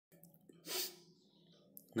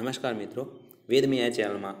નમસ્કાર મિત્રો, વેદમિયા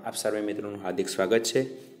ચેનલમાં આપ સર્વે મિત્રોનું હાર્દિક સ્વાગત છે।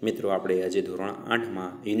 મિત્રો, આપણે આજે ધોરણ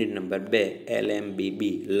 8માં યુનિટ નંબર 2 LMBB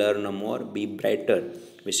લર્ન મોર બી બ્રાઇટર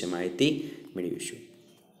વિશે માહિતી મેળવીશું।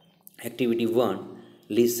 Activity 1,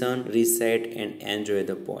 listen, recite and enjoy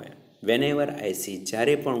the poem. વેનેવર I C,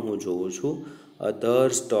 જ્યારે પણ હું જોઉં છું,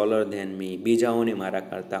 અધર્સ ટોલર ધેન મી, બીજાઓને મારા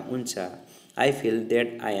કરતાં ઊંચા, I feel that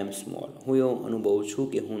I M small, હું એવો અનુભવું છું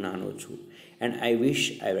કે હું નાનો છું। And I wish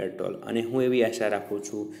I wear toll, અને હું એવી આશા રાખું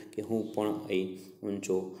છું કે હું પણ અહીં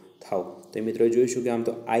ઊંચો થાઉં। તો મિત્રો જોઈશું કે આમ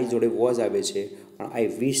તો આઈ જોડે વોઝ આવે છે, પણ આઈ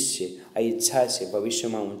વિશ છે, આ ઈચ્છા છે,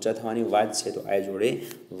 ભવિષ્યમાં ઊંચા થવાની વાત છે, તો આઈ જોડે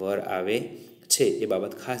વર આવે છે, એ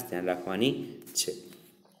બાબત ખાસ ધ્યાન રાખવાની છે।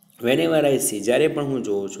 વેનેવર આઈ સી, જ્યારે પણ હું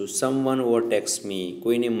જોઉં છું, સમવન ઓવરટેક્સ મી,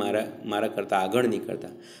 કોઈને મારા કરતાં આગળ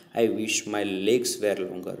નીકળતા, આઈ વિશ માય લેગ્સ વેર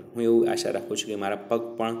લોંગર, હું એવું આશા રાખું છું કે મારા પગ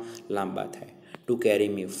પણ લાંબા થાય, ટુ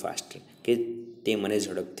કેરી મી ફાસ્ટ, કે તે મને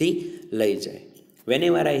ઝડપથી લઈ જાય।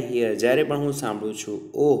 વેનેવર આઈ હિયર, જ્યારે પણ હું સાંભળું છું,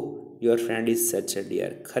 ઓહ યોર ફ્રેન્ડ ઇઝ સચ અ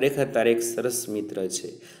ડિયર, ખરેખર તારે એક સરસ મિત્ર છે,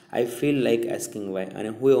 I feel like asking Y, અને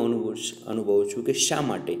હું એવું અનુભવું છું કે શા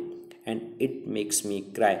માટે, and it max me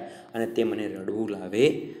cry, અને તે મને રડવું લાવે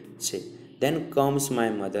છે। ધેન કમ્સ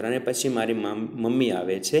માય મધર, અને પછી મારી મમ્મી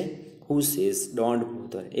આવે છે, હુ સેઝ ડોન્ટ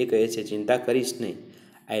બોધર, એ કહે છે ચિંતા કરીશ નહીં,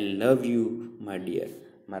 આઈ લવ યુ માય ડિયર,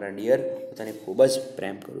 મારા ડિયર હું તને ખૂબ જ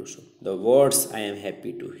પ્રેમ કરું છું। The words I am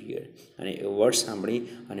happy to here, અને એ વર્ડ સાંભળી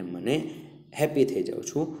અને મને હેપી થઈ જાઉં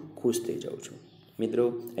છું, ખુશ થઈ જાઉં છું। મિત્રો,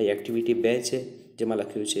 આ એક્ટિવિટી 2 છે, જેમાં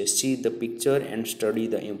લખ્યું છે see the picture and study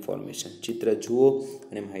the information, ચિત્ર જુઓ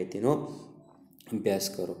અને માહિતીનો અભ્યાસ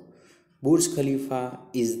કરો। Burj Khalifa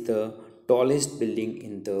is the tallest building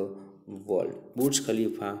in the world, Burj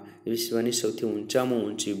Khalifa વિશ્વની સૌથી ઊંચામાં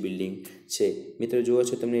ઊંચી બિલ્ડિંગ છે। મિત્રો જુઓ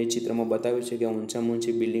છો, તમને એ ચિત્રમાં બતાવ્યું છે કે આ ઊંચામાં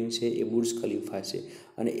ઊંચી બિલ્ડિંગ છે એ બુર્જ ખલીફા છે,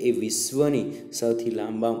 અને એ વિશ્વની સૌથી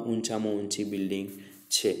ઊંચામાં ઊંચી બિલ્ડિંગ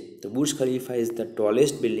છે। તો Burj Khalifa is the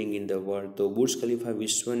tallest building in the world, તો બુર્જ ખલીફા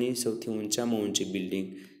વિશ્વની સૌથી ઊંચામાં ઊંચી બિલ્ડિંગ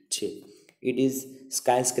છે। It is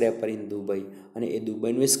sky scraper in Dubai, અને એ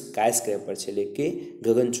દુબઈનું સ્કાય સ્ક્રેપર છે, એટલે કે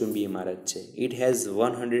ગગનચુંબી ઇમારત છે। ઇટ હેઝ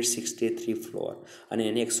 163 ફ્લોર, અને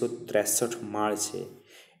એને 163 માળ છે।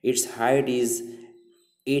 ઇટ્સ હાઇટ ઇઝ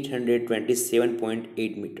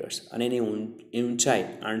 827.8 મીટર્સ, અને એની ઊંચાઈ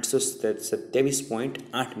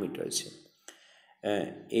 827.8 મીટર છે।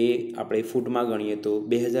 એ આપણે ફૂટમાં ગણીએ તો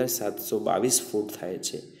 2722 ફૂટ થાય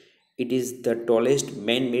છે। It is the tallest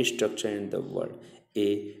main made structure in the world, એ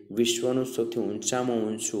વિશ્વનું સૌથી ઊંચામાં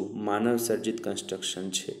ઊંચું માનવ સર્જિત કન્સ્ટ્રક્શન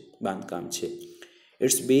છે, બાંધકામ છે।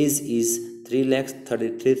 It's base is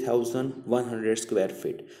 3,33,100 square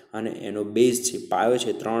feet, અને એનો બેઝ છે, પાયો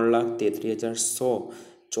છે, 3,33,100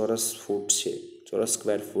 ચોરસ ફૂટ છે, ચોરસ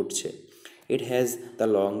સ્ક્વેર ફૂટ છે। It has the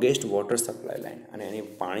longest water supply line, અને એની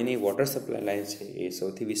પાણીની વોટર સપ્લાય લાઇન છે એ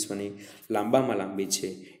સૌથી વિશ્વની લાંબામાં લાંબી છે।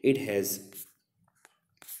 It has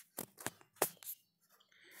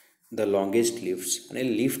the longest lift, અને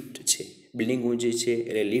લિફ્ટ છે, બિલ્ડિંગ ઊંચી છે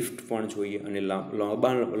એટલે લિફ્ટ પણ જોઈએ, અને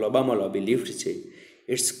લોબામાં લોબી લિફ્ટ છે।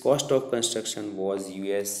 It's cost of construction was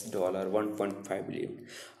 $1.5 billion,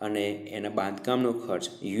 અને એના બાંધકામનો ખર્ચ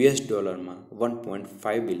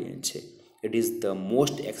 $1.5 બિલિયન છે। It is the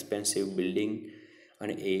most expensive building,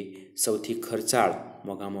 અને એ સૌથી ખર્ચાળ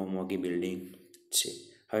મોંઘામાં મોંઘી બિલ્ડિંગ છે।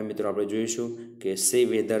 હવે મિત્રો આપણે જોઈશું કે સે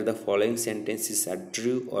whether the following sentences are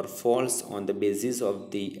true or false on the basis of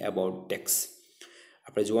the about tax.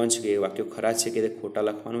 આપણે જોવાનું છે કે એ વાક્યો ખરા છે કે તે ખોટા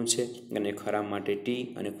લખવાનું છે, અને ખરા માટે ટી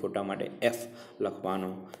અને ખોટા માટે એફ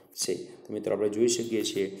લખવાનું છે। તો મિત્રો આપણે જોઈ શકીએ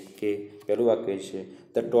છીએ કે પહેલું વાક્ય છે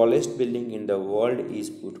the tallest building in the world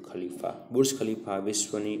is Burj Khalifa, Burj Khalifa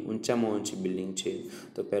વિશ્વની ઊંચામાં ઊંચી બિલ્ડિંગ છે,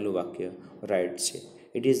 તો પહેલું વાક્ય રાઇટ છે।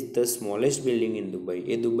 It is the smallest building in Dubai,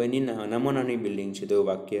 એ દુબઈની નાનામાં નાની બિલ્ડિંગ છે, તો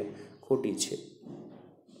વાક્ય ખોટી છે।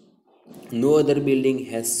 નો અધર building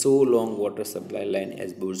has so long water supply line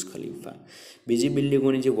as Burj Khalifa, બીજી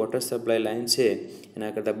બિલ્ડિંગોની જે વોટર સપ્લાય લાઇન છે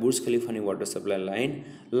એના કરતાં બુર્જ ખલીફાની વોટર સપ્લાય લાઇન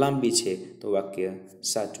લાંબી છે, તો વાક્ય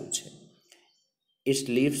સાચું છે। It's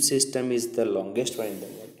lift system is the longest one in the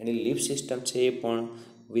world, any lift system છે એ પણ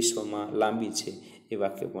વિશ્વમાં લાંબી છે, એ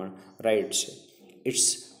વાક્ય પણ રાઇટ છે। It's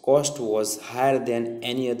cost was higher then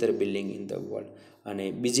any other building in the world, અને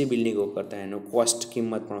બીજી બિલ્ડિંગો કરતાં એનો કોસ્ટ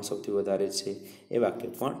કિંમત પણ સૌથી વધારે છે, એ વાક્ય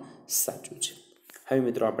પણ સાચું છે। હવે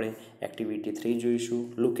મિત્રો આપણે એક્ટિવિટી 3 જોઈશું,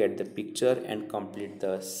 look at the picture and complete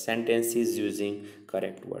the sentences using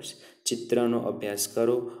correct words, ચિત્રનો અભ્યાસ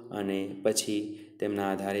કરો અને પછી તેમના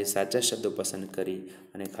આધારે સાચા શબ્દો પસંદ કરી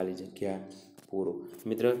અને ખાલી જગ્યા પૂરો।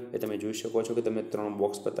 મિત્ર, એ તમે જોઈ શકો છો કે તમે 3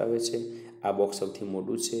 બોક્સ બતાવે છે, આ બોક્સ સૌથી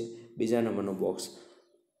મોટું છે, બીજા નંબરનું બોક્સ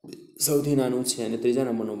સૌથી નાનું છે, અને ત્રીજા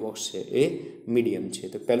નંબરનું બોક્સ છે એ મીડિયમ છે।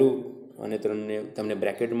 તો પહેલું અને તમને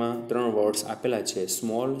બ્રેકેટમાં 3 વર્ડ્સ આપેલા છે,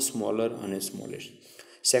 સ્મોલ, સ્મોલર અને સ્મોલેસ્ટ.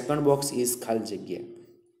 સેકન્ડ બોક્સ ઇઝ ખાલી જગ્યા.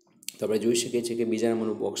 તો આપણે જોઈ શકીએ છીએ કે બીજા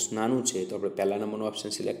નંબરનું બોક્સ નાનું છે, તો આપણે પહેલા નંબરનું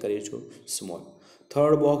ઓપ્શન સિલેક્ટ કરીશું, small.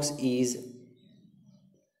 Third box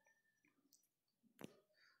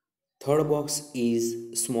is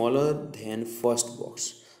smaller than first box.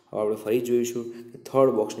 હવે આપણે ફરી જોઈશું કે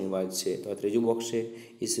થર્ડ બોક્સની વાત છે, તો આ ત્રીજું બોક્સ છે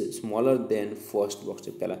is smaller than first box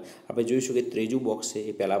છે. પહેલાં આપણે જોઈશું કે ત્રીજું બોક્સ છે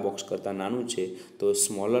એ પહેલાં બોક્સ કરતાં નાનું છે, તો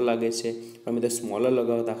સ્મોલર લાગે છે. પણ મિત્રો સ્મોલર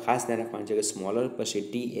લગાવતા ખાસ ધ્યાન રાખવાનું છે કે સ્મોલર પછી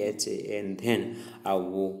THAN ધેન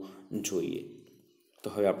આવવું જોઈએ. તો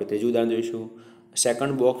હવે આપણે ત્રીજું ઉદાહરણ જોઈશું.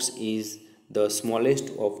 Second box is the smallest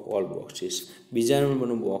of all boxes. બીજા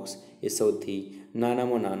નંબરનું બોક્સ એ સૌથી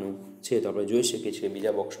નાનામાં નાનું છે, તો આપણે જોઈ શકીએ છીએ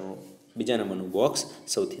બીજા નંબરનું બોક્સ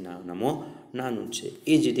સૌથી નાનું છે.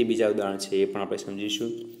 એ જ રીતે બીજા ઉદાહરણ છે એ પણ આપણે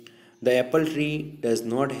સમજીશું. The Apple tree does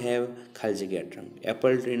not have ખાલી જગ્યા ટ્રંક.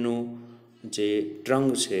 એપલ ટ્રીનું જે ટ્રંક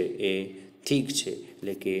છે એ થીક છે,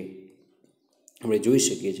 એટલે કે આપણે જોઈ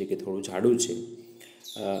શકીએ છીએ કે થોડું જાડું છે,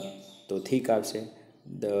 તો થીક આવશે.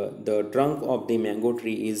 The trunk of the mango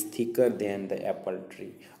tree is thicker than the Apple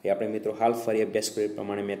tree. એ આપણે મિત્રો હાલ ફરી અભ્યાસ કર્યા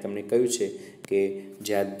પ્રમાણે મેં તમને કહ્યું છે કે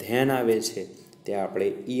જ્યાં ધ્યાન આવે છે ત્યાં આપણે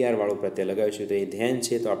વાળું પ્રત્યય લગાવ્યું છે, તો એ ધ્યાન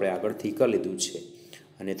છે તો આપણે આગળ થીકર લીધું છે.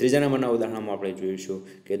 અને ત્રીજા નંબરના ઉદાહરણમાં આપણે જોઈશું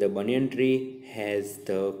કે the banyan tree has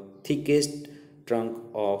the થિકેસ્ટ trunk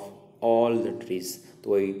of all the trees. તો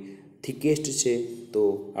એ થિકેસ્ટ છે, તો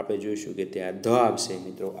આપણે જોઈશું કે ત્યાં ધ આવશે.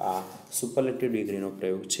 મિત્રો આ સુપરલેટિવ ડિગ્રીનો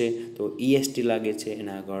પ્રયોગ છે, તો EST લાગે છે,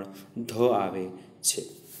 એના આગળ ધ આવે છે.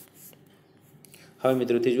 હવે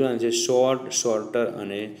મિત્રો ત્રીજું છે શોર્ટ, શોર્ટર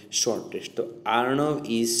અને શોર્ટેસ્ટ. તો આર્ણવ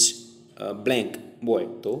ઇઝ બ્લેન્ક બોય,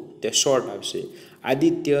 તો ત્યાં શોર્ટ આવશે.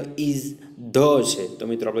 આદિત્ય ઇઝ ધ છે, તો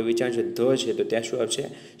મિત્રો આપણે વિચારશું ધ છે તો ત્યાં શું આવશે,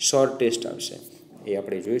 શોર્ટેસ્ટ આવશે. એ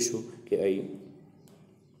આપણે જોઈશું કે અહીં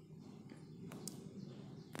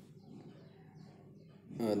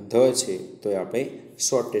ધ છે તો એ આપણે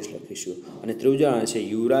શોર્ટેસ્ટ લખીશું. અને ત્રીજું છે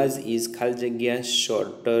યુવરાજ ઇઝ ખાલી જગ્યા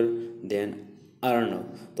શોર્ટર ધેન અર્ણવ.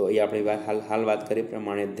 તો એ આપણે હાલ વાત કરી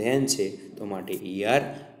પ્રમાણે ધેન છે, તો માટે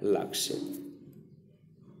લાગશે.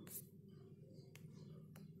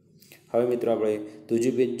 હવે મિત્રો આપણે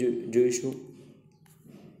ત્રીજું પેજ જોઈશું.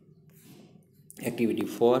 Activity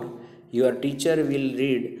 4. Your teacher will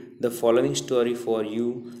read the following story for you.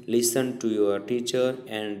 Listen to your teacher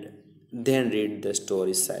and then read the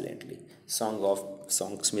story silently.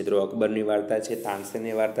 Songs મિત્રો અકબરની વાર્તા છે,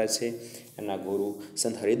 તાનસેનની વાર્તા છે, એના ગુરુ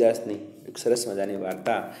સંત હરિદાસની એક સરસ મજાની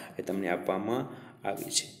વાર્તા એ તમને આપવામાં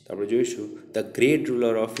આવી છે. તો આપણે જોઈશું the great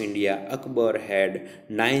ruler of India Akbar head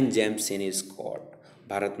 9 James in his court.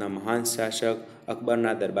 ભારતના મહાન શાસક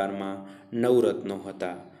અકબરના દરબારમાં 9 રત્નો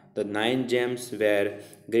હતા. The 9 James wear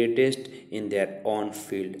greatest in their on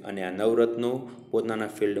field. અને આ 9 રત્નો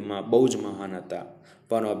પોતાના ફિલ્ડમાં બહુ જ મહાન હતા.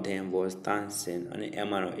 One of them was Tansen. અને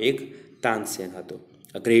એમાંનો એક તાનસેન હતો.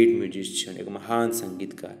 અ ગ્રેટ મ્યુઝિશિયન, એક મહાન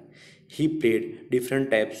સંગીતકાર. He played different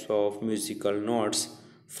types of musical notes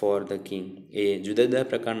for the king. એ જુદા જુદા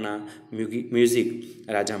પ્રકારના મ્યુઝિક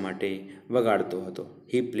રાજા માટે વગાડતો હતો.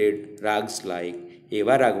 હી પ્લેડ રાગ્સ લાઇક,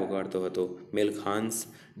 એવા રાગ વગાડતો હતો, મેલખાન્સ,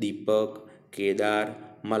 દીપક, Kedar,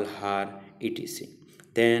 Malhar, etc.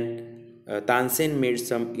 Than Tansen made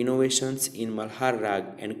sum innovations in Malhar રાગ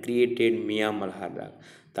એન્ડ ક્રિએટેડ મિયા મલ્હાર રાગ.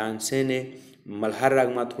 તાનસેને મલ્હાર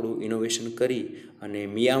રાગમાં થોડું ઇનોવેશન કરી અને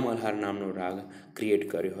મિયા મલ્હાર નામનો રાગ ક્રિએટ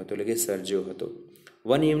કર્યો હતો, એટલે કે સર્જ્યો હતો.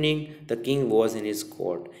 One evening the king was in his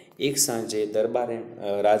court. એક સાંજે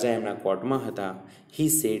રાજા એમના કોર્ટમાં હતા.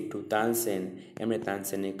 He said to Tansen. એમણે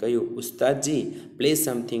તાનસેનને કહ્યું, ઉસ્તાદજી play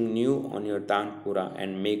something new on your tanpura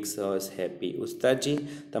and max us happy. ઉસ્તાદજી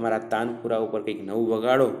તમારા તાનપુરા ઉપર કંઈક નવું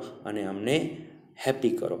વગાડો અને અમને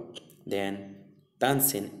હેપી કરો. Than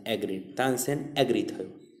Tansen agreed. Tansen agri થયો.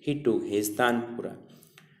 હી ટુક હિઝ તાનપુરા.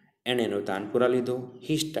 એણે એનો તાનપુરા લીધો.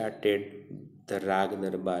 હી સ્ટાર્ટેડ ધ રાગ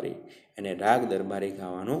દરબારી. એને રાગ દરબારી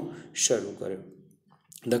ગાવાનો શરૂ કર્યો.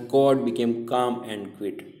 ધ કોર્ટ બીકેમ કામ એન્ડ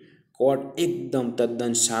ક્વિટ. કોર્ટ એકદમ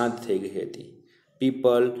તદ્દન શાંત થઈ ગઈ હતી.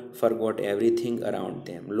 પીપલ ફરગોટ એવરીથિંગ અરાઉન્ડ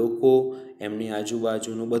ધેમ. લોકો એમની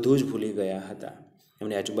આજુબાજુનું બધું જ ભૂલી ગયા હતા.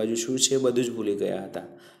 એમની આજુબાજુ શું છે બધું જ ભૂલી ગયા હતા.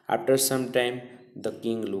 After some time the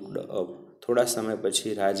king looked up. થોડા સમય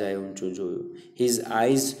પછી રાજાએ ઊંચું જોયું. His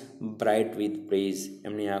eyes bright with praise.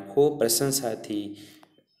 એમની આંખો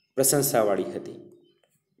પ્રશંસાવાળી હતી,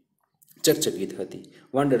 ચકચકિત હતી.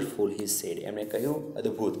 Wonderful he said. એમણે કહ્યું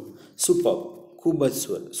અદ્ભુત, સુપર, ખૂબ જ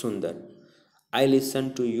સુંદર. આઈ listen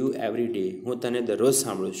to you every day. હું તને દરરોજ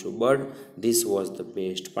સાંભળું છું. But this was the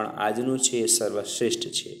best. પણ આજનું છે એ સર્વશ્રેષ્ઠ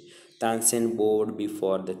છે. Tansen બોવડ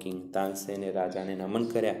before the king. તાનસેને રાજાને નમન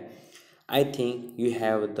કર્યા. I think you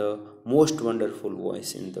have the most wonderful voice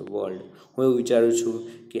in the world. હું એવું વિચારું છું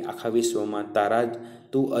કે આખા વિશ્વમાં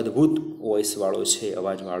તું અદ્ભુત વોઇસવાળો છે,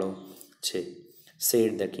 અવાજવાળો છે.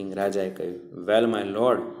 સેડ ધ કિંગ, રાજાએ કહ્યું. વેલ માય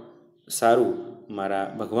લોર્ડ, સારું મારા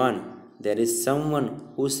ભગવાન, there is someone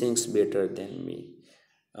who sings better than મી.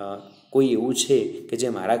 કોઈ એવું છે કે જે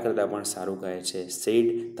મારા કરતાં પણ સારું ગાય છે. Sad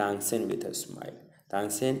Tansen with a smile.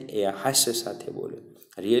 Tansen એ હાસ્ય સાથે બોલ્યો.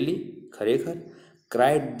 રિયલી, ખરેખર?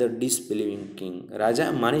 Cried the ડિસબિલિવિંગ king.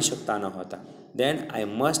 રાજા માની શકતા ન હતા. દેન I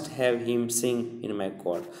must have him Singh in my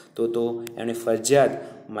court. તો એમને ફરજિયાત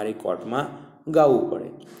મારી કોર્ટમાં ગાવું પડે.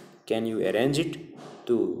 Can you arrange it?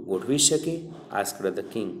 તું ગોઠવી શકે? Asked the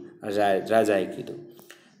king. રાજાએ કીધું.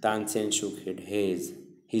 તાનસેન શુક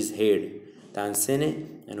હિઝ હેડ. તાનસેને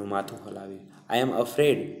એનું માથું હલાવ્યું. આઈ એમ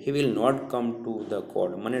afraid he will not come to the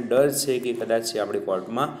court. મને ડર છે કે કદાચ એ આપણી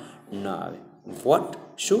કોર્ટમાં ન આવે. વોટ?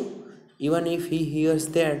 શું? Even if he હિયર્સ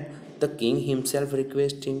that the king himself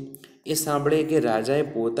requesting. એ સાંભળે કે રાજાએ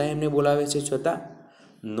પોતા એમને બોલાવે છે છતાં?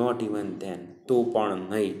 Not even then. તો પણ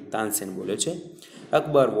નહીં, તાનસેન બોલે છે.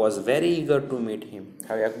 Akbar was very eager to meet him.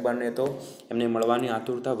 હવે અકબરને તો એમને મળવાની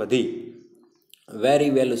આતુરતા વધી.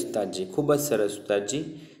 વેરી વેલ ઉસ્તાદજી, ખૂબ જ સરસ ઉસ્તાદજી.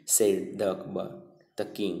 Sad the Akbar. The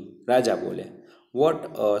king, રાજા બોલ્યા. What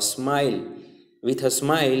a smile. With a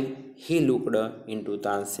smile he looked in two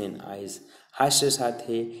Tansen eyes. હાસ્ય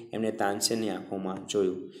સાથે એમને તાનસેનની આંખોમાં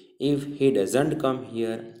જોયું. If he doesn't come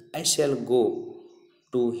here I shell go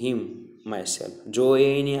to him my self. જો એ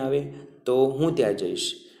નહીં આવે તો હું ત્યાં જઈશ.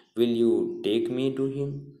 Will you take me to him?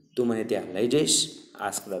 તું મને ત્યાં લઈ જઈશ?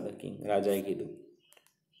 Asked the king. રાજાએ કીધું.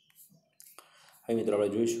 હવે મિત્રો આપણે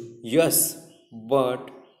જોઈશું. Yes but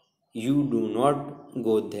you do not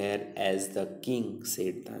go there as the king,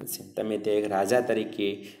 sad Tansen. તમે તે એક રાજા તરીકે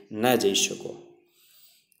ના જઈ શકો.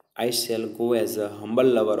 આઈ shell go as a humble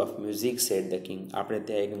lover of music, sad the king. આપણે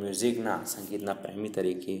ત્યાં એક મ્યુઝિકના, સંગીતના પ્રેમી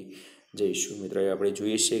તરીકે જઈશું. મિત્રો એ આપણે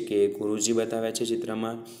જોઈએ છીએ કે ગુરુજી બતાવ્યા છે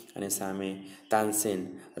ચિત્રમાં, અને સામે તાનસેન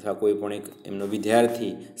અથવા કોઈ પણ એક એમનો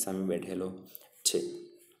વિદ્યાર્થી સામે બેઠેલો છે.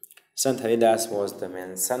 સંત હરિદાસ વોઝ ધ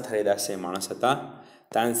મેન. સંત હરિદાસ એ માણસ હતા.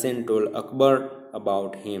 તાનસેન ટોલ અકબર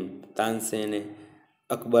અબાઉટ હિમ. તાનસેને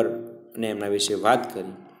અકબરને એમના વિશે વાત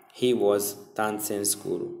કરી. હી વોઝ તાનસેન્સ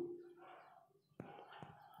ગુરુ.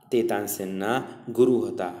 તે તાનસેનના ગુરુ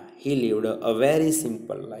હતા. હી લીવડ અ વેરી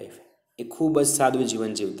સિમ્પલ લાઈફ. એ ખૂબ જ સાદું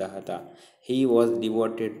જીવન જીવતા હતા. He was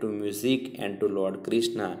devoted to music and two lord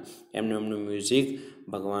Krishna. એમનું મ્યુઝિક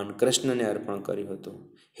ભગવાન કૃષ્ણને અર્પણ કર્યું હતું.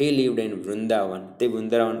 હી લીવડ ઇન વૃંદાવન. તે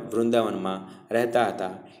વૃંદાવનમાં રહેતા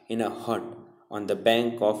હતા. In a Hut on the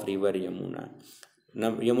bank of river Yamuna.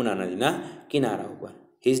 Yamuna નદીના કિનારા ઉપર.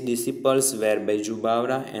 His ડિસિપલ્સ wear Baiju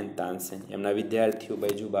Bawra and Tansen. એમના વિદ્યાર્થીઓ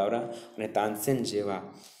બૈજુ બાવરા અને તાનસેન જેવા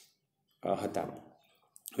હતા.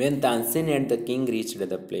 Van Tansen and the king reached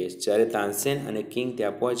the place. જ્યારે તાનસેન અને કિંગ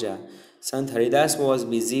ત્યાં પહોંચ્યા. સંત Haridas was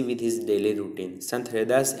busy with his daily routine. સંત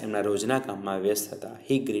હરિદાસ એમના રોજના કામમાં વ્યસ્ત હતા.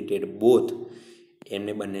 હી ગ્રીટેડ બોથ.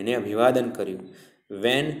 એમને બંનેને અભિવાદન કર્યું.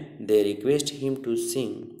 When they request him to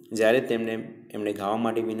sing. જ્યારે એમણે ગાવા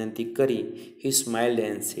માટે વિનંતી કરી. હી સ્માઇલ્ડ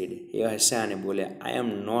એન્ડ સેડ. એ હસ્યા અને બોલ્યા. આઈ am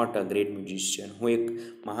not a great musician. હું એક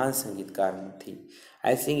મહાન સંગીતકાર નથી.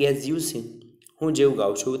 આઈ સિંગ એઝ યુ સિંગ. હું જેવું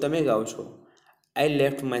ગાઉં છું તમે ગાઓ છો. I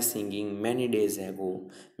left my singing many days ago.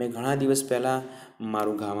 મેં ઘણા દિવસ પહેલાં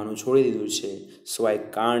મારું ગાવાનું છોડી દીધું છે. સો આઈ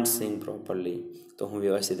કાન્ટ સિંગ પ્રોપરલી. તો હું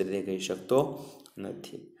વ્યવસ્થિત રીતે કહી શકતો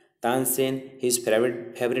નથી. Tansen, his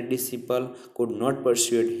favourite ડિસિપલ, could not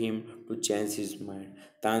પરસ્યુએડ him to change his mind.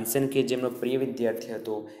 Tansen કે જેમનો પ્રિય વિદ્યાર્થી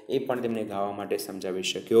હતો એ પણ તેમને ગાવા માટે સમજાવી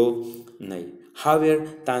શક્યો નહીં. હાવેર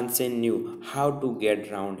Tansen new how to gate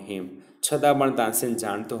round હિમ. છતાં પણ તાનસેન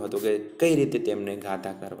જાણતો હતો કે કઈ રીતે તેમને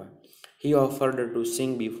ગાતા કરવા. હી offered to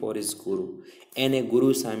sing before his ગુરુ. એને ગુરુ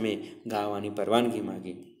સામે ગાવાની પરવાનગી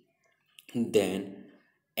માગી. Than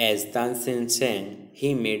as Tansen sang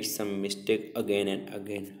he made sum mistake again and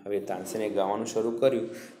again. હવે તાનસેને ગાવાનું શરૂ કર્યું.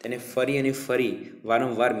 તેને ફરી અને ફરી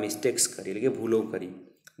વારંવાર મિસ્ટેક્સ કરી, એટલે કે ભૂલો કરી.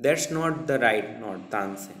 That's not the right not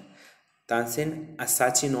Tansen. Tansen, આ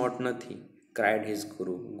સાચી નોટ નથી. ક્રાઇડ હિઝ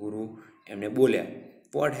ગુરુ. ગુરુ એમને બોલ્યા.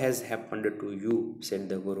 What has happened to you, sad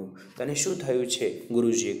the ગુરુ. તને શું થયું છે,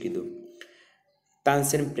 ગુરુજીએ કીધું.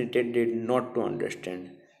 Tansen પ્રિટેન્ડેડ not to understand.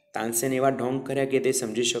 Tansen એવા ઢોંગ કર્યા કે તે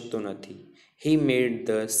સમજી શકતો નથી. હી made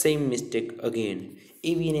the same mistake again.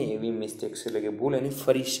 એવી ને એવી મિસ્ટેક્સ, એટલે કે ભૂલ એની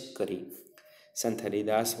ફરી કરી. સંત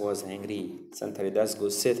હરિદાસ વોઝ એંગ્રી. સંત હરિદાસ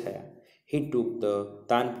ગુસ્સે થયા. હી took the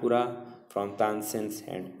tanpura from તાનસેન્સ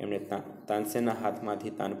hand. એમણે તાનસેનના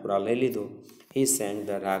હાથમાંથી તાનપુરા લઈ લીધો. હી સેંગ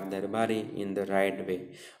ધ રાગ દરબારી ઇન ધ રાઇટ વે.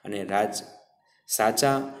 અને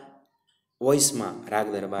સાચા વોઇસમાં રાગ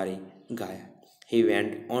દરબારી ગાયા. He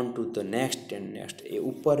went on to the next and next, એ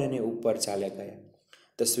ઉપર અને ઉપર ચાલે ગયા.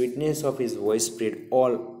 The sweetness of his voice spread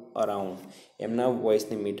all around, એમના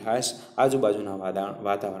વોઇસની મીઠાશ આજુબાજુના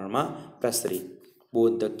વાતાવરણમાં પ્રસરી.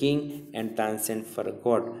 Both the king and Tansen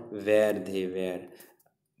forgot wear they were,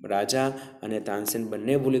 રાજા અને તાનસેન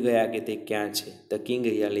બંને ભૂલી ગયા કે તે ક્યાં છે. ધ કિંગ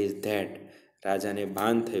રિયલાઇઝ ધેટ, રાજાને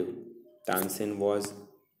ભાન થયું. તાનસેન વોઝ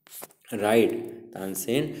રાઇટ,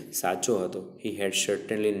 તાનસેન સાચો હતો. હી હેડ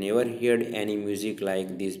સર્ટનલી never heard any music like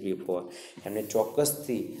this before, એમણે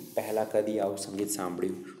ચોક્કસથી પહેલાં કદી આવું સંગીત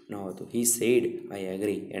સાંભળ્યું ન હતું. હી સેડ આઈ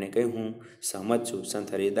એગ્રી, એણે કહ્યું હું સહમત છું. સંત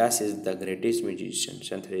Haridas is the greatest musician,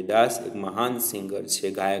 સંત હરિદાસ એક મહાન સિંગર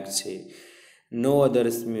છે, ગાયક છે. નો અધર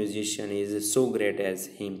musician is so great as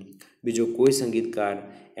હિમ, બીજો કોઈ સંગીતકાર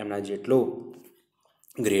એમના જેટલો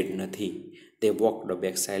ગ્રેટ નથી. દે વોકડ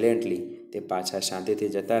બેક સાયલેન્ટલી, તે પાછા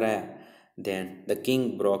શાંતિથી જતા રહ્યા. Than the king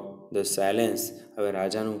broke the silence, હવે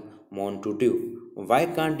રાજાનું મૌન તૂટ્યું. Y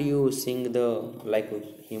can't you sing the like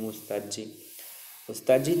હિમ ઉસ્તાદજી,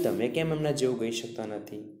 ઉસ્તાદજી તમે કેમ એમના જેવું ગાઈ શકતા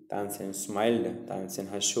નથી? Tansen smiled, Tansen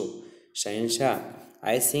હસ્યો. શહેનશાહ,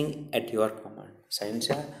 I Singh at your command,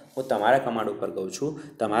 શહેનશાહ હું તમારા કમાન્ડ ઉપર કહું છું,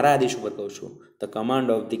 તમારા આદેશ ઉપર કહું છું. The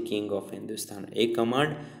command of the king of Hindustan, A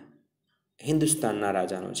command હિન્દુસ્તાનના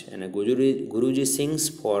રાજાનો છે. અને ગુરુજી sings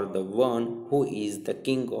for the one who is the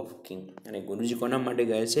king of king, અને ગુરુજી કોના માટે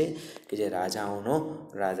ગાય છે? કે જે રાજાઓનો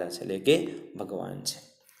રાજા છે, એટલે કે ભગવાન છે.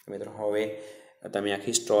 મિત્રો હવે તમે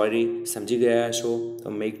આખી સ્ટોરી સમજી ગયા છો. તો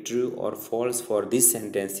make true or false for this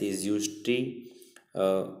sentence is use T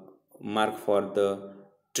mark for the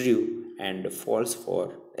true and false four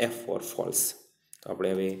F four false. તો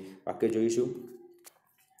આપણે હવે વાક્ય જોઈશું.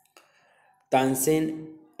 Tansen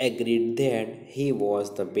agreed that he was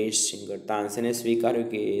the best singer, તાનસેને સ્વીકાર્યું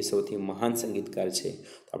કે એ સૌથી મહાન સંગીતકાર છે.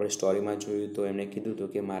 તો આપણે સ્ટોરીમાં જોયું તો એમણે કીધું હતું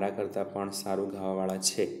કે મારા કરતાં પણ સારું ગાવાવાળા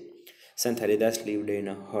છે. સંત હરિદાસ લીવડ ઇન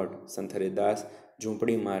અ હટ, સંત હરિદાસ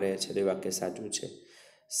ઝૂંપડીમાં રહે છે, તે વાક્ય સાચું છે.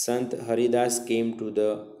 સંત Haridas came to the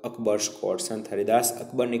અકબર્સ court, સંત હરિદાસ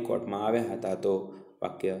અકબરની કોર્ટમાં આવ્યા હતા, તો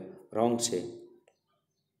વાક્ય રોંગ છે.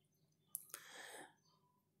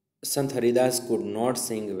 સંત હરિદાસ કુડ નોટ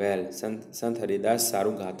સિંગ વેલ, સંત હરિદાસ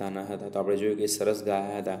સારું ગાતા ન હતા, તો આપણે જોયું કે સરસ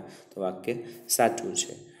ગાયા હતા, તો વાક્ય સાચું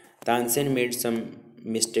છે. તાનસેન મેડ સમ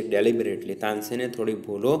મિસ્ટેક ડેલિબરેટલી, તાનસેને થોડી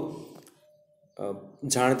ભૂલો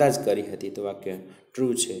જાણતા જ કરી હતી, તો વાક્ય ટ્રુ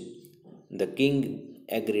છે. ધ કિંગ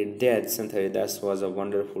એગ્રીડ ધેટ સંત Haridas was a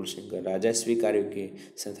wonderful singer, રાજાએ સ્વીકાર્યું કે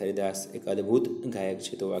સંત હરિદાસ એક અદ્ભુત ગાયક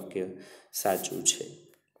છે, તો વાક્ય સાચું છે.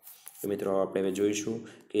 તો મિત્રો આપણે હવે જોઈશું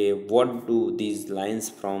કે what do this lines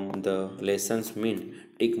from the lessons mean,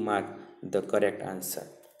 tick mark the correct answer.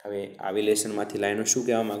 હવે આવી લેસનમાંથી લાઈનો શું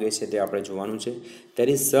કહેવા માગે છે તે આપણે જોવાનું છે. There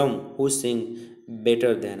is sum who Singh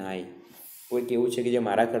better than આઈ, કોઈક એવું છે કે જે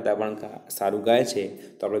મારા કરતાં પણ સારું ગાય છે,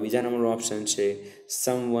 તો આપણે બીજા નંબરનો ઓપ્શન છે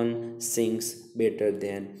સમ વન સિંગ્સ બેટર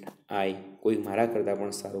ધેન આઈ, કોઈ મારા કરતાં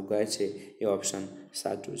પણ સારું ગાય છે, એ ઓપ્શન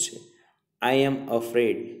સાચું છે. આઈ એમ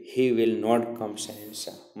afraid he will not come,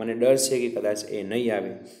 શહેનશાહ મને ડર છે કે કદાચ એ નહીં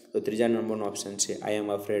આવે, તો ત્રીજા નંબરનો ઓપ્શન છે આઈ એમ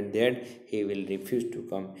afraid that he will refuse to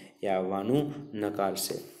come, એ આવવાનું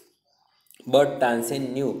નકારશે. But Tansen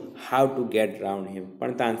new how to gate round હિમ,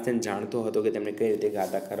 પણ તાનસેન જાણતો હતો કે તેમને કઈ રીતે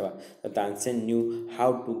ગાતા કરવા, તો Tansen new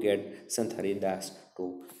how to gate સંત હરિદાસ ટુ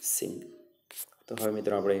સિંગ. તો હવે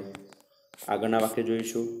મિત્રો આપણે આગળના વાક્ય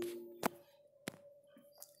જોઈશું.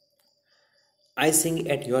 આઈ સિંગ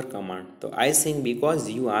એટ યોર કમાન્ડ, તો આઈ સિંગ બિકોઝ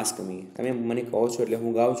યુ આસ્ક મી, તમે મને કહો છો એટલે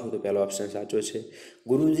હું ગાઉં છું, તો પહેલો ઓપ્શન સાચો છે.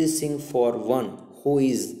 ગુરુજી સિંગ four one who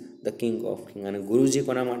is the king of king, અને ગુરુજી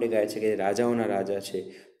કોના માટે ગાય છે કે રાજાઓના રાજા છે,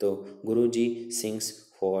 તો ગુરુજી સિંગ્સ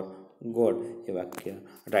ફોર ગોડ, એ વાક્ય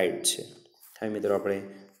રાઈટ છે. હવે મિત્રો આપણે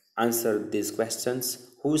answer this questions.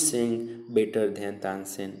 Who Singh better than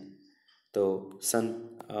Tansen, તો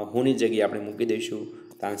હુની જગ્યાએ આપણે મૂકી દઈશું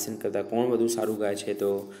તાનસેન કરતાં કોણ વધુ સારું ગાય છે, તો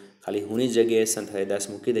ખાલી હુની જગ્યાએ સંત હરિદાસ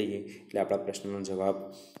મૂકી દઈએ એટલે આપણા પ્રશ્નનો જવાબ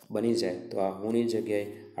બની જાય. તો આ હુની જગ્યાએ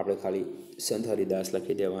આપણે ખાલી સંત હરિદાસ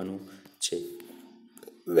લખી દેવાનું છે.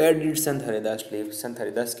 વેર ડીડ સંત હરિદાસ લીવ, સંત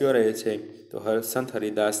હરિદાસ ક્યો રહે છે, તો સંત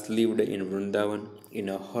Haridas lived in Vrindavan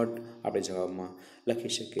in a હટ, આપણે જવાબમાં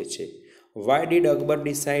લખી શકીએ છીએ. Why did Akbar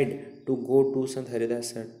decide to go to સંત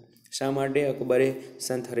હરિદાસ હટ, શા માટે અકબરે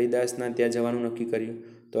સંત હરિદાસના ત્યાં જવાનું નક્કી કર્યું,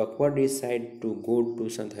 તો Akbar decide to go to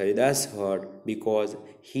સંત હરિદાસ હટ because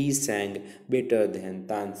he sang better than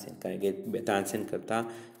Tansen, કારણ કે તાનસેન કરતાં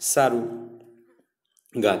સારું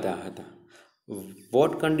ગાતા હતા.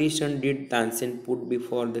 Vote condition did Tansen put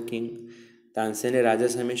before the king, તાનસેને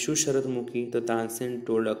રાજા સામે શું શરત મૂકી, તો Tansen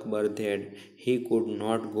told Akbar that he could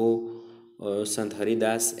not go સંત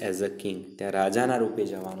હરિદાસ એઝ અ કિંગ, ત્યાં રાજાના રૂપે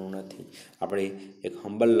જવાનું નથી, આપણે એક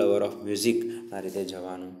હમ્બલ લવર ઓફ મ્યુઝિકના રીતે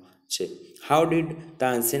જવાનું છે. હાઉ ડીડ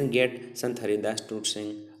તાનસેન ગેટ સંત હરિદાસ ટુ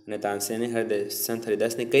સિંગ, અને તાનસેને સંત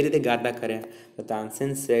હરિદાસને કઈ રીતે ગાતા કર્યા? તો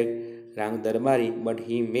તાનસેન સેડ રાગ દરબારી but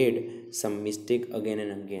he made sum mistake again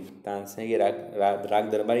and again. તાનસેને રાગ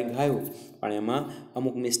દરબારી ગાયું પણ એમાં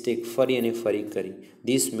અમુક મિસ્ટેક ફરી અને ફરી કરી.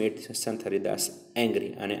 ધીસ મેડ સંત હરિદાસ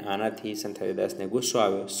એંગ્રી, અને આનાથી સંત હરિદાસને ગુસ્સો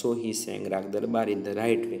આવ્યો. સો હી સેંગ રાગ દરબારી ધ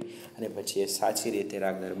રાઇટ વે, અને પછી એ સાચી રીતે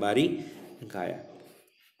રાગ દરબારી ગાયા.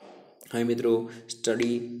 હવે મિત્રો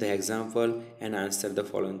study the example and answer the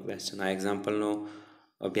following question. આ એક્ઝામ્પલનો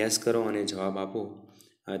અભ્યાસ કરો અને જવાબ આપો.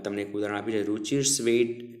 તમને એક ઉદાહરણ આપી છે. રુચિર્સ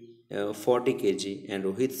weight 40 kg and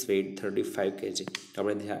Rohit weight 35 kg. તો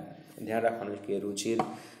આપણે ધ્યાન રાખવાનું છે કે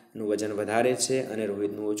રુચિરનું વજન વધારે છે અને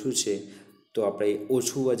રોહિતનું ઓછું છે. તો આપણે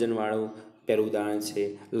ઓછું વજનવાળું પહેલું ઉદાહરણ છે.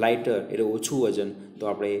 લાઇટર એટલે ઓછું વજન, તો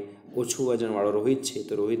આપણે ઓછું વજનવાળો રોહિત છે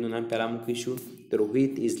તો રોહિતનું નામ પહેલાં મૂકીશું. તો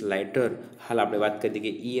રોહિત ઇઝ લાઇટર. હાલ આપણે વાત કરી હતી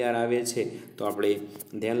કે ઈઆર આવે છે તો આપણે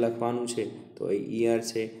ધ્યાન લખવાનું છે. તો ઈઆર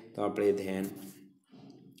છે તો આપણે ધ્યાન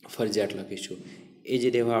ફરજિયાત લખીશું. એ જ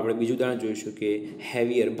રીતે હવે આપણે બીજું ઉદાહરણ જોઈશું કે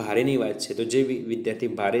હેવિયર, ભારેની વાત છે. તો જે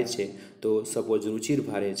વિદ્યાર્થી ભારે છે તો સપોઝ રુચિર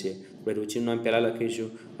ભારે છે, આપણે રુચિરનું નામ પહેલાં લખીશું,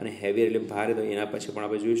 અને હેવિયર એટલે ભારે, તો એના પછી પણ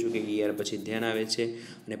આપણે જોઈશું કે ઈઆર પછી ધ્યાન આવે છે,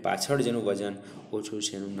 અને પાછળ જેનું વજન ઓછું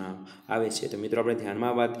છે એનું નામ આવે છે. તો મિત્રો આપણે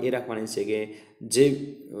ધ્યાનમાં વાત એ રાખવાની છે કે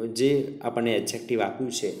જે આપણને એડજેક્ટિવ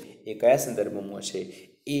આપ્યું છે એ કયા સંદર્ભમાં છે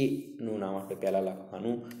એનું નામ આપણે પહેલાં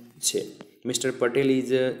લખવાનું છે. Mr. Patel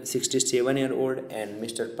is 67 year old and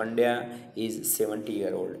Mr. Pandya is 70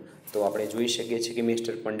 year old. તો આપણે જોઈ શકીએ છીએ કે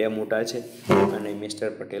મિસ્ટર પંડ્યા મોટા છે અને મિસ્ટર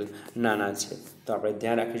પટેલ નાના છે. તો આપણે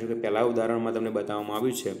ધ્યાન રાખીશું કે પહેલાં ઉદાહરણમાં તમને બતાવવામાં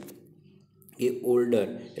આવ્યું છે કે ઓલ્ડર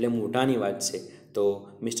એટલે મોટાની વાત છે. તો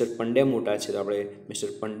મિસ્ટર પંડ્યા મોટા છે તો આપણે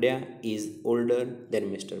mister Pandya is older then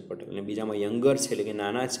mister Patel. અને બીજામાં યંગર છે એટલે કે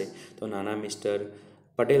નાના છે તો નાના મિસ્ટર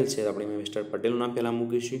પટેલ છે તો આપણે મિસ્ટર પટેલનું નામ પહેલાં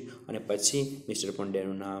મૂકીશું અને પછી મિસ્ટર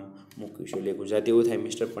પંડ્યાનું નામ મૂકીશું. એટલે ગુજરાતી એવું થાય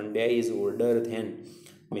mister Pandya is older than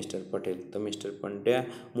mister Patel. તો મિસ્ટર પંડ્યા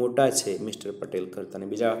મોટા છે મિસ્ટર પટેલ કરતાં,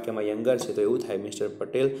 અને બીજા વાક્યમાં યંગર છે તો એવું થાય મિસ્ટર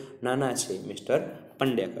પટેલ નાના છે મિસ્ટર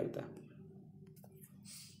પંડ્યા કરતાં.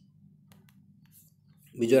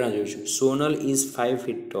 બીજો નામ જોઈશું. Sonal is 5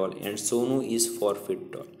 feet tall and Sonu is 4 feet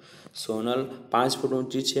tall. Sonal 5 ફૂટ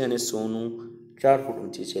ઊંચી છે અને સોનુ 4 ફૂટ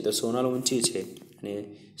ઊંચી છે. તો સોનલ ઊંચી છે અને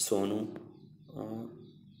સોનુ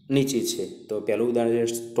નીચી છે. તો પહેલું ઉદાહરણ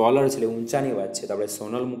છે ટોલર છે એટલે ઊંચાની વાત છે તો આપણે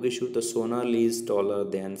સોનલ મૂકીશું. તો સોનલ ઇઝ ટોલર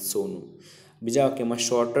ધેન સોનુ. બીજા વાક્યમાં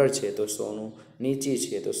શોર્ટર છે તો સોનુ નીચી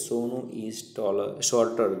છે તો સોનુ ઇઝ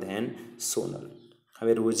શોર્ટર ધેન સોનલ.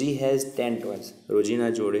 હવે રોજી હેઝ 10 toys.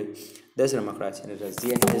 રોજીના જોડે 10 રમકડા છે અને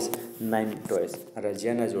રઝિયા હેઝ 9 toys.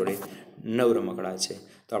 રઝિયાના જોડે 9 રમકડા છે.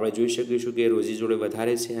 તો આપણે જોઈ શકીશું કે રોજી જોડે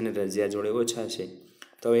વધારે છે અને રઝિયા જોડે ઓછા છે.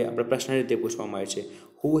 તો હવે આપણે પ્રશ્ન રીતે પૂછવામાં આવે છે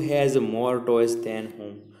who has more toys than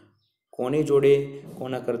હુમ. કોની જોડે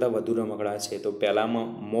કોના કરતાં વધુ રમકડા છે? તો પહેલાંમાં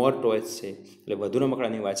મોર ટોયસ છે એટલે વધુ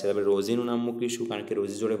રમકડાની વાત છે. આપણે રોઝીનું નામ મૂકીશું કારણ કે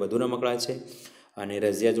રોઝી જોડે વધુ રમકડા છે, અને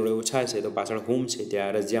રઝિયા જોડે ઓછા છે તો પાછળ હુમ છે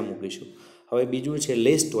ત્યાં રઝિયા મૂકીશું. હવે બીજું છે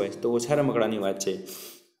લેસ ટોયસ, તો ઓછા રમકડાની વાત છે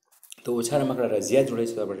તો ઓછા રમકડા રઝિયા જોડે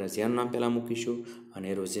છે તો આપણે રઝિયાનું નામ પહેલાં મૂકીશું અને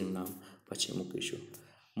રોઝીનું નામ પછી મૂકીશું.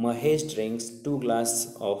 Mahesh drinks 2 glasses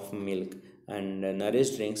of milk and Naresh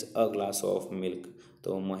drinks a glass of milk. તો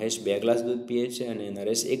મહેશ 2 ગ્લાસ દૂધ પીએ છે અને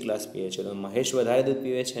નરેશ 1 ગ્લાસ પીએ છે. તો મહેશ વધારે દૂધ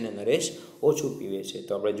પીવે છે અને નરેશ ઓછું પીવે છે.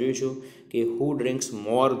 તો આપણે જોઈશું કે હુ ડ્રિંક્સ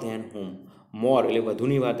મોર ધેન હુમ. મોર એટલે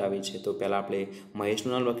વધુની વાત આવી છે તો પહેલાં આપણે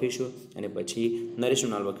મહેશનું નામ લખીશું અને પછી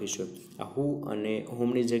નરેશનું નામ લખીશું. આ હુ અને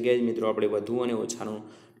હુમની જગ્યાએ મિત્રો આપણે વધુ અને ઓછાનું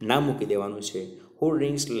નામ મૂકી દેવાનું છે. હુ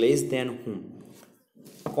ડ્રિંક્સ લેસ ધેન હુમ.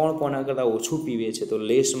 કોણ કોના કરતાં ઓછું પીવે છે? તો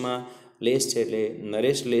લેસ છે એટલે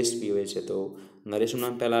નરેશ લેસ પીવે છે તો નરેશનું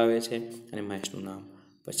નામ પહેલાં આવે છે અને મહેશનું નામ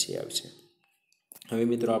પછી આવે છે. હવે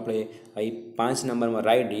મિત્રો આપણે અહીં 5 નંબરમાં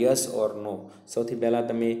રાઇટ યસ ઓર નો. સૌથી પહેલાં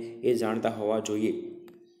તમે એ જાણતા હોવા જોઈએ,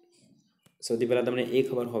 સૌથી પહેલાં તમને એ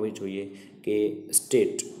ખબર હોવી જોઈએ કે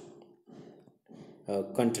state,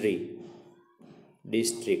 country,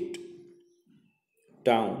 district,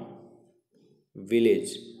 town, village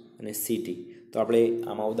અને સિટી. તો આપણે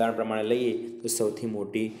આમાં ઉદાહરણ પ્રમાણે લઈએ તો સૌથી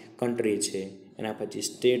મોટી કન્ટ્રી છે, એના પછી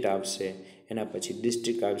સ્ટેટ આવશે, એના પછી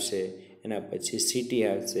ડિસ્ટ્રિક્ટ આવશે, એના પછી સિટી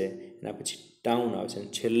આવશે, એના પછી ટાઉન આવશે અને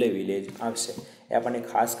છેલ્લે વિલેજ આવશે. એ આપણને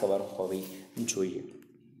ખાસ ખબર હોવી જોઈએ.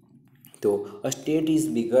 તો અ state is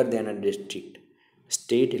bigger than a district.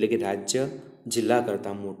 State એટલે કે રાજ્ય જિલ્લા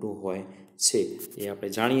કરતાં મોટું હોય છે એ આપણે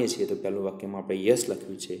જાણીએ છીએ. તો પહેલું વાક્યમાં આપણે યસ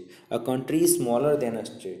લખ્યું છે. અ country is smaller then a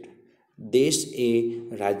state. દેશ એ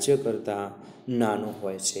રાજ્ય કરતાં નાનો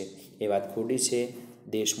હોય છે એ વાત ખોટી છે.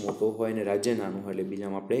 દેશ મોટો હોય અને રાજ્ય નાનું હોય એટલે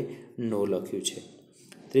બીજામાં આપણે નો લખ્યું છે.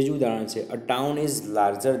 ત્રીજું ઉદાહરણ છે અ town is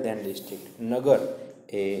larger then district. નગર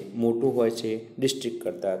એ મોટું હોય છે ડિસ્ટ્રિક્ટ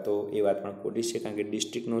કરતાં, તો એ વાત પણ ખોટી છે, કારણ કે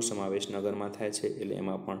ડિસ્ટ્રિક્ટનો સમાવેશ નગરમાં થાય છે એટલે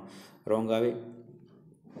એમાં પણ રોંગ આવે.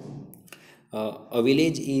 A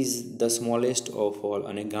village is the smallest of all,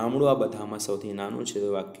 અને ગામડું આ બધામાં સૌથી નાનું છે, તો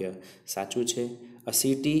વાક્ય સાચું છે. અ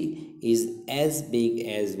city is as big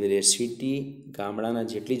as village, city ગામડાના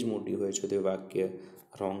જેટલી જ મોટી હોય છે, તો વાક્ય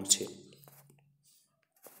રોંગ છે.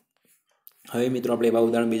 હવે મિત્રો આપણે એવા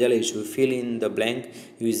ઉદાહરણ બીજા લઈશું. Fill in the blank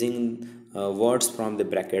using words from the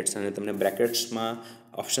brackets, અને તમને બ્રેકેટ્સમાં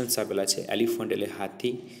ઓપ્શન્સ આપેલા છે. એલિફન્ટ એટલે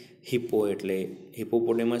હાથી, હિપ્પો એટલે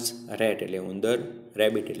હિપોપોટેમસ, રેટ એટલે ઉંદર,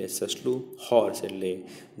 રેબિટ એટલે સસલું, હોર્સ એટલે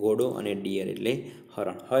ઘોડો, અને ડિયર એટલે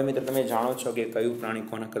હરણ. હવે મિત્રો તમે જાણો છો કે કયું પ્રાણી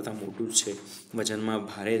કોના કરતાં મોટું છે, વજનમાં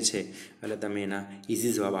ભારે છે, એટલે તમે એના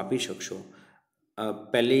ઇઝી જવાબ આપી શકશો.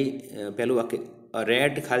 પહેલું વાક્ય,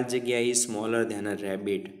 રેટ ખાલી જગ્યા is smaller than a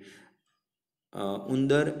rabbit.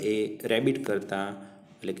 ઉંદર એ રેબિટ કરતાં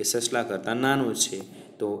એટલે કે સસલા કરતાં નાનું છે,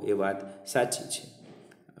 તો એ વાત સાચી છે.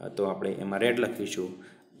 તો આપણે એમાં રેડ લખીશું.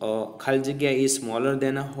 ખાલી જગ્યા એ સ્મોલર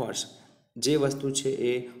દેન અ હોર્સ, જે વસ્તુ છે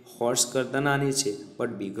એ હોર્સ કરતાં નાની છે,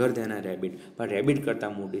 but bigger than a rabbit, પણ રેબિટ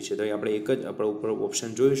કરતાં મોટી છે. તો એ આપણે એક જ આપણે ઉપર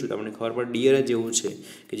ઓપ્શન જોઈશું તો આપણને ખબર પડે ડિયર જ એવું છે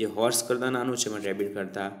કે જે હોર્સ કરતાં નાનું છે પણ રેબિટ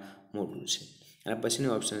કરતાં મોટું છે. અને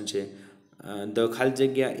પછીનું ઓપ્શન છે ધ ખાલી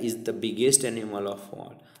જગ્યા is the biggest animal of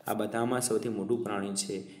all. આ બધામાં સૌથી મોટું પ્રાણી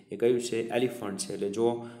છે એ કયું છે? એલિફન્ટ છે. એટલે જો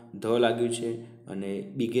ધ લાગ્યું છે અને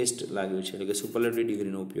બિગેસ્ટ લાગ્યું છે, એટલે કે સુપરલેટિવ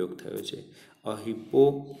ડિગ્રીનો ઉપયોગ થયો છે. અ હિપ્પો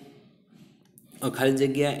ખાલી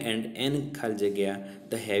જગ્યા એન્ડ એન ખાલી જગ્યા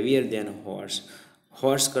the heavier then horse.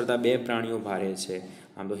 Horse કરતાં બે પ્રાણીઓ ભારે છે.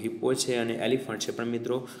 આમ તો હિપ્પો છે અને એલિફન્ટ છે, પણ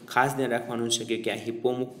મિત્રો ખાસ ધ્યાન રાખવાનું છે કે ક્યાં હિપ્પો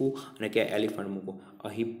મૂકવું અને ક્યાં એલિફન્ટ મૂકવું. અ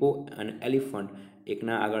હિપ્પો અને એલિફન્ટ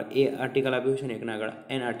એકના આગળ એ આર્ટિકલ આપ્યું છે ને એકના આગળ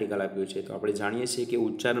એન આર્ટિકલ આપ્યું છે. તો આપણે જાણીએ છીએ કે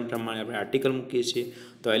ઉચ્ચારણ પ્રમાણે આપણે આર્ટિકલ મૂકીએ છીએ.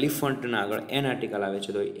 તો એલિફન્ટના આગળ એન આર્ટિકલ આવે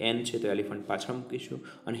છે તો એન છે તો એલિફન્ટ પાછળ મૂકીશું,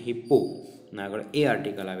 અને હિપ્પોના આગળ એ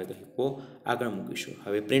આર્ટિકલ આવે તો હિપ્પો આગળ મૂકીશું.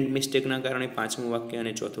 હવે પ્રિન્ટ મિસ્ટેકના કારણે પાંચમું વાક્ય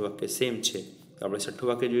અને ચોથું વાક્ય સેમ છે. તો આપણે છઠ્ઠું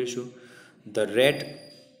વાક્ય જોઈશું. The rate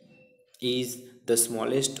is the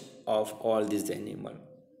smallest of all these animal.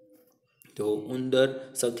 તો ઉંદર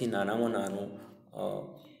સૌથી નાનામાં નાનું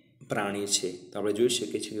પ્રાણી છે. તો આપણે જોઈ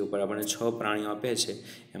શકીએ છીએ કે ઉપર આપણને 6 પ્રાણીઓ આપ્યા છે,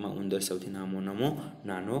 એમાં ઉંદર સૌથી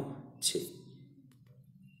નાનો છે.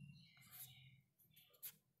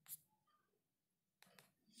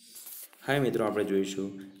 હવે મિત્રો આપણે જોઈશું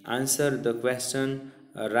answer the question,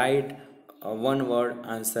 right one word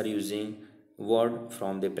answer using word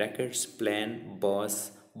from the brackets, plane, bus,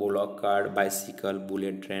 બોલોક card, bicycle,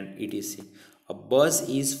 bullet train, etc. A bus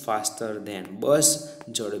is faster than, બસ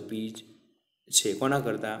ઝડપી છે કોના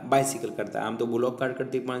કરતાં? બાઇસિકલ કરતાં. આમ તો બુલોક કાર્ડ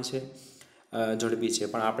કરતી પણ છે ઝડપી છે,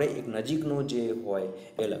 પણ આપણે એક નજીકનું જે હોય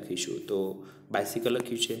એ લખીશું. તો બાઇસિકલ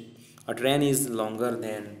લખ્યું છે. અ ટ્રેન ઇઝ લોંગર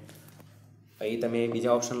ધેન, અહીં તમે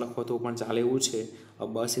બીજા ઓપ્શન લખો તો પણ ચાલે એવું છે. અ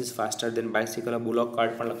બસ is faster then bicycle, બુલોક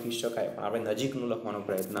card પણ લખી શકાય, પણ આપણે નજીકનું લખવાનો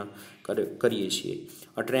પ્રયત્ન કરીએ છીએ.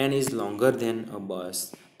 અ train is longer than a બસ,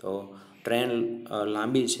 તો ટ્રેન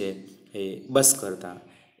લાંબી છે એ બસ કરતાં,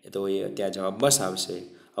 તો એ ત્યાં જવાબ બસ આવશે.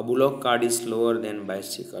 અ બુલોક card is slower than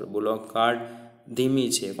bicycle, બુલોક card ધીમી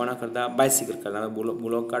છે કોના કરતાં? બાઇસિકલ કરતાં.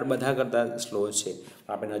 બુલોક કાર્ડ બધા કરતાં સ્લો છે,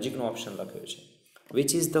 આપણે નજીકનો ઓપ્શન લખ્યો છે. Which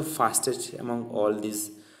is the fastest among all these,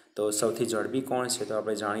 તો સૌથી ઝડપી કોણ છે? તો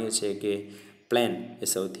આપણે જાણીએ છીએ કે પ્લેન એ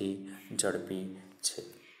સૌથી ઝડપી છે.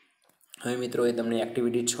 હવે મિત્રો એ તમને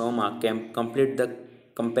activity 6માં complete the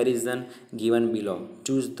comparison given below,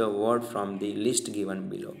 choose the word from the list given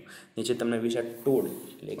below. નીચે તમને વિશે ટોડ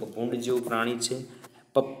એટલે કે ભૂંડ જેવું પ્રાણી છે,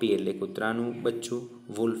 પપ્પી એટલે કૂતરાનું બચ્ચું,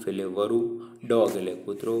 વુલ્ફ એટલે વરુ, ડોગ એટલે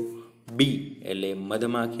કૂતરો, બી એટલે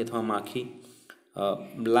મધમાખી અથવા માખી,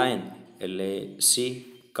 લાયન એટલે સિંહ,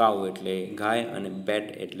 કાઉ એટલે ગાય, અને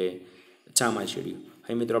બેટ એટલે ચામાચીડિયું.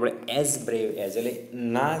 હવે મિત્રો આપણે એઝ બ્રેવ એઝ એટલે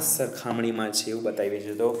ના સરખામણીમાં છે એવું બતાવીએ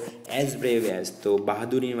છીએ. તો એઝ બ્રેવ એઝ, તો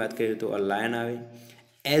બહાદુરીની વાત કરીએ તો અ લાયન આવે.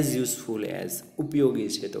 એઝ યુઝફુલ એઝ, ઉપયોગી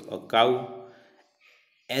છે તો અ કાઉ.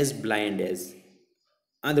 એઝ બ્લાઇન્ડ એઝ,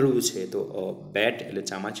 આંધળું છે તો અ બેટ એટલે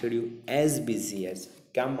ચામાચીડિયું. એઝ બિઝી એઝ,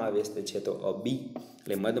 કામમાં વ્યસ્ત છે તો અ બી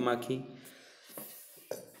એટલે મધમાખી.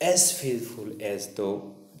 એઝ ફેથફુલ એઝ, તો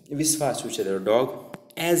વિશ્વાસુ છે તો ડોગ.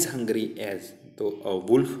 એઝ હંગ્રી એઝ, તો અ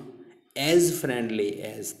વુલ્ફ. એઝ ફ્રેન્ડલી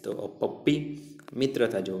એઝ, તો અ પપ્પી,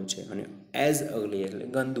 મિત્રતા જેવું છે. અને એઝ અગલી એટલે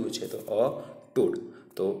ગંદુ છે તો અ ટોડ.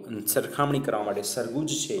 તો સરખામણી કરવા માટે, સરગુજ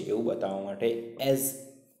છે એવું બતાવવા માટે એઝ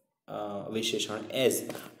વિશેષણ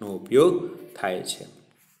એઝનો ઉપયોગ થાય છે.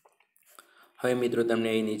 હવે મિત્રો તમને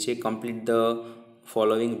અહીં નીચે complete the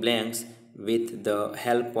following blanks with the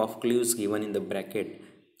help of ક્લ્યુઝ given in the bracket,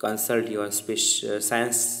 consult your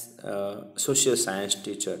social science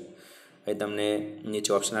teacher. હવે તમને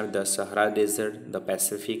નીચે ઓપ્શન આવે the Sahara desert, the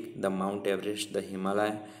Pacific, the mount Everest, the Himalaya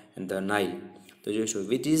and the Nile. તો જોઈશું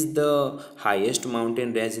which is the highest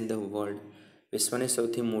mountain range in the world. વિશ્વની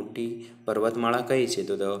સૌથી મોટી પર્વતમાળા કઈ છે?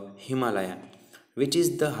 તો the Himalaya. Which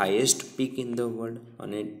is the highest peak in the world.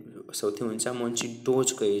 અને સૌથી ઊંચામાં ઊંચી ટોચ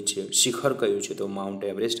કઈ છે, શિખર કયું છે? તો માઉન્ટ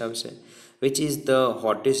એવરેસ્ટ આવશે. Which is the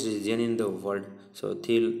hottest region in the world.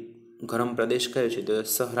 સૌથી ગરમ પ્રદેશ કયો છે? તો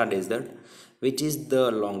Sahara desert. Which is the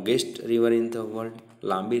longest river in the world.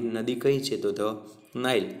 લાંબી નદી કઈ છે? તો ધ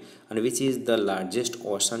નાઇલ. અને which is the largest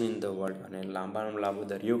ocean in the world. અને લાંબામાં લાંબો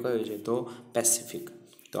દરિયો કયો છે? તો પેસિફિક.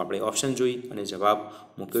 તો આપણે ઓપ્શન જોઈ અને જવાબ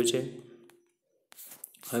મૂક્યો છે.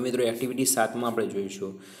 હવે મિત્રો એક્ટિવિટી 7માં આપણે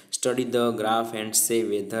જોઈશું study the graph and say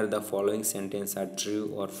whether the following sentence are true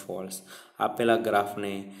or false. આપેલા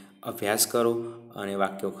ગ્રાફને અભ્યાસ કરો અને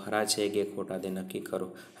વાક્યો ખરા છે કે ખોટા તે નક્કી કરો.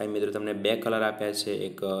 હવે મિત્રો તમને બે કલર આપ્યા છે,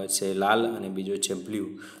 એક છે લાલ અને બીજો છે બ્લુ.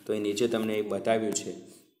 તો એ નીચે તમને એ બતાવ્યું છે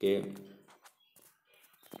કે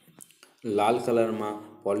લાલ કલરમાં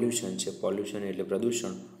પોલ્યુશન છે, પોલ્યુશન એટલે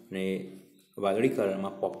પ્રદૂષણ, અને વાદળી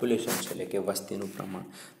કલરમાં પોપ્યુલેશન છે એટલે કે વસ્તીનું પ્રમાણ.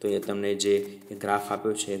 તો એ તમને જે ગ્રાફ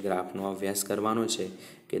આપ્યો છે એ ગ્રાફનો અભ્યાસ કરવાનો છે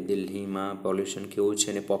કે દિલ્હીમાં પોલ્યુશન કેવું છે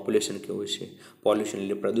અને પોપ્યુલેશન કેવું છે. પોલ્યુશન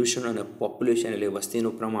એટલે પ્રદૂષણ અને પોપ્યુલેશન એટલે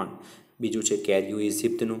વસ્તીનું પ્રમાણ. બીજું છે કેરિયો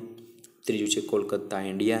ઇજિપ્તનું, ત્રીજું છે કોલકાતા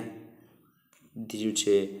ઇન્ડિયા, ત્રીજું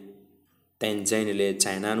છે તેન્ઝાઇન એટલે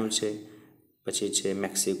ચાઇનાનું છે, પછી છે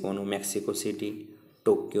મેક્સિકોનું મેક્સિકો સિટી,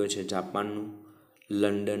 ટોક્યો છે જાપાનનું,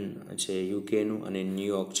 લંડન છે યુકેનું અને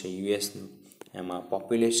ન્યુયોર્ક છે યુએસનું. એમાં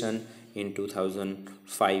પોપ્યુલેશન ઇન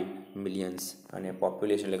 2005 મિલિયન્સ અને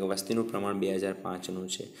પોપ્યુલેશન એટલે કે વસ્તીનું પ્રમાણ 2005નું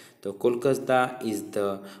છે. તો Kolkata is the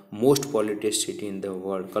most polluted city in the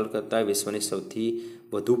world. Kolkata વિશ્વની સૌથી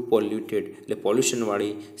વધુ પોલ્યુટેડ એટલે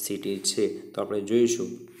પોલ્યુશનવાળી સિટી છે. તો આપણે જોઈશું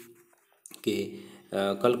કે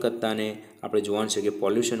કલકત્તાને આપણે જોવાનું છે કે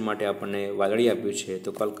પોલ્યુશન માટે આપણને વાદળી આપ્યું છે, તો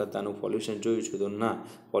કલકત્તાનું પોલ્યુશન જોયું છે તો ના,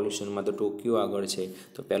 પોલ્યુશનમાં તો ટોક્યો આગળ છે.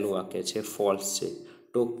 તો પહેલું વાક્ય છે ફોલ્સ છે.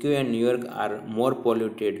 Tokyo and New York are more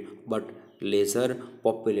polluted but laser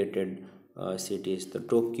populated cities. તો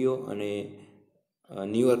ટોક્યો અને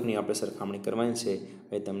ન્યુયોર્કની આપણે સરખામણી કરવાની છે.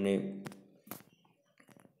 હવે તમને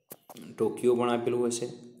ટોક્યો પણ આપેલું હશે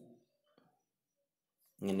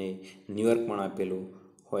અને ન્યુયોર્ક પણ આપેલું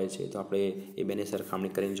હોય છે. તો આપણે એ બેને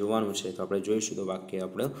સરખામણી કરીને જોવાનું છે. તો આપણે જોઈશું તો વાક્ય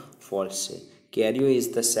આપણે ફોલ્સ છે. કેરિયો is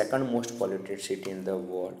the second most polluted city in the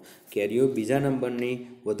world. કેરિયો બીજા નંબરની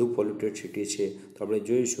વધુ પોલ્યુટેડ સિટી છે. તો આપણે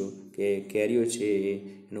જોઈશું કે કેરિયો છે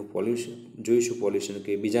એનું પોલ્યુશન જોઈશું પોલ્યુશન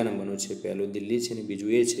કે બીજા નંબરનું છે, પહેલું દિલ્હી છે ને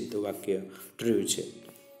બીજું એ છે. તો વાક્ય ટ્રુ છે.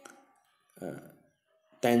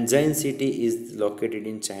 તેન્ઝાઇન city is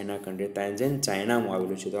located in China country. તેન્ઝાઇન ચાઇનામાં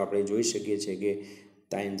આવેલું છે. તો આપણે જોઈ શકીએ છીએ કે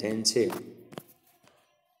તેન્ઝાઇન છે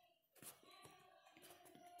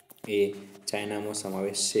એ ચાઇનામાં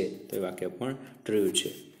સમાવેશ છે. તો એ વાક્ય પણ ટ્રુ છે.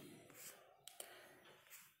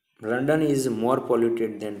 London is more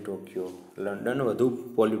polluted then Tokyo. London વધુ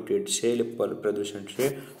પોલ્યુટેડ છે એટલે પ્રદૂષણ છે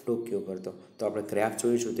ટોક્યો કરતો. તો આપણે ગ્રાફ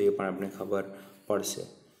જોઈશું તો એ પણ આપણે ખબર પડશે.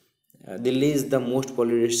 Delhi is the most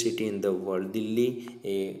polluted city in the world. Delhi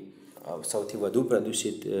એ સૌથી વધુ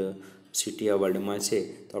પ્રદૂષિત સિટી આ વર્લ્ડમાં છે.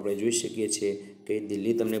 તો આપણે જોઈ શકીએ છીએ કે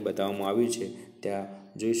દિલ્હી તમને બતાવવામાં આવ્યું છે, ત્યાં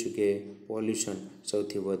જોઈશું કે પોલ્યુશન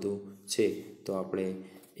સૌથી વધુ છે. તો આપણે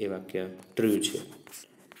એ વાક્ય ટ્રુ છે.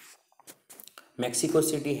 Mexico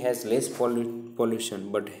city has less pollution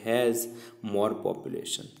but has more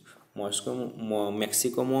population.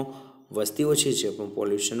 મેક્સિકોમાં વસ્તી ઓછી છે પણ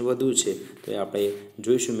પોલ્યુશન વધુ છે. તો એ આપણે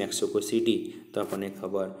જોઈશું મેક્સિકો સિટી તો આપણને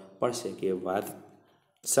ખબર પડશે કે વાત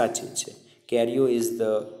સાચી છે. કેરિયો is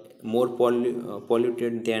the more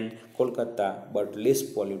polluted then Kolkata but less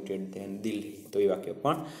polluted દેન દિલ્હી. તો એ વાક્ય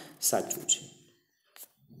પણ સાચું છે.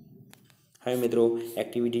 હવે મિત્રો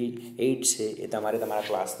એક્ટિવિટી 8 છે એ તમારે તમારા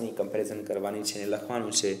ક્લાસની કમ્પેરિઝન કરવાની છે અને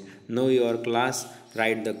લખવાનું છે know your class,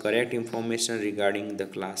 write the correct information regarding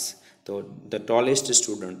the class. તો ધ ટોલેસ્ટ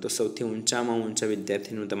સ્ટુડન્ટ, તો સૌથી ઊંચામાં ઊંચા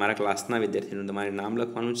વિદ્યાર્થીનું તમારા ક્લાસના વિદ્યાર્થીનું તમારે નામ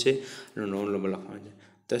લખવાનું છે અને રોલ નંબર લખવાનું છે.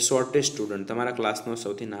 ધ શોર્ટેસ્ટ સ્ટુડન્ટ, તમારા ક્લાસનો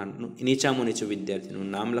સૌથી નીચામાં નીચું વિદ્યાર્થીનું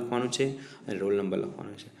નામ લખવાનું છે અને રોલ નંબર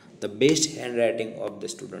લખવાનો છે. The best hand writing of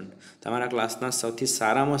the student, તમારા ક્લાસના સૌથી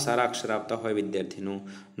સારામાં સારા અક્ષર આપતા હોય વિદ્યાર્થીનું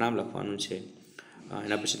નામ લખવાનું છે.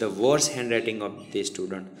 એના પછી the worst hand writing of the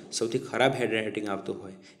student, સૌથી ખરાબ હેન્ડ રાઇટિંગ આવતું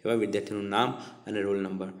હોય એવા વિદ્યાર્થીનું નામ અને roll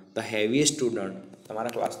number. The heaviest student,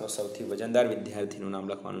 તમારા ક્લાસનો સૌથી વજનદાર વિદ્યાર્થીનું નામ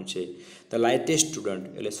લખવાનું છે. ધ લાઇટેસ્ટ સ્ટુડન્ટ,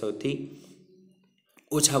 એટલે સૌથી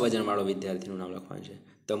ઓછા વજનવાળો વિદ્યાર્થીનું નામ લખવાનું છે.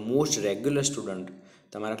 ધ મોસ્ટ રેગ્યુલર સ્ટુડન્ટ,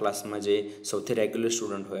 તમારા ક્લાસમાં જે સૌથી રેગ્યુલર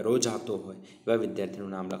સ્ટુડન્ટ હોય, રોજ આવતો હોય એવા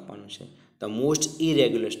વિદ્યાર્થીનું નામ લખવાનું છે. ધ મોસ્ટ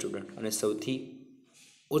ઇરેગ્યુલર સ્ટુડન્ટ, અને સૌથી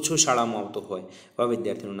ઓછું શાળામાં આવતો હોય એવા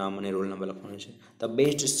વિદ્યાર્થીનું નામ અને રોલ નંબર લખવાનું છે. ધ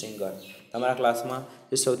બેસ્ટ સિંગર, તમારા ક્લાસમાં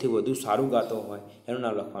જે સૌથી વધુ સારું ગાતો હોય એનું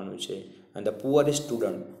નામ લખવાનું છે. અને ધ પુઅરેસ્ટ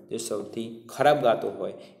સ્ટુડન્ટ, જે સૌથી ખરાબ ગાતો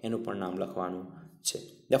હોય એનું પણ નામ લખવાનું છે.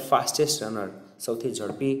 ધ ફાસ્ટેસ્ટ રનર, સૌથી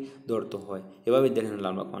ઝડપી દોડતો હોય એવા વિદ્યાર્થીનું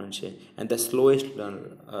નામ લખવાનું છે. એન્ડ ધ સ્લોએસ્ટ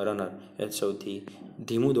રનર, એ સૌથી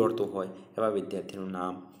ધીમું દોડતો હોય એવા વિદ્યાર્થીનું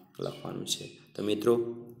નામ લખવાનું છે. તો મિત્રો,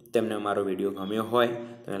 તેમને મારો વિડીયો ગમ્યો હોય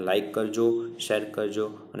તો લાઈક કરજો, શેર કરજો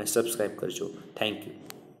અને સબસ્ક્રાઈબ કરજો. Thank you.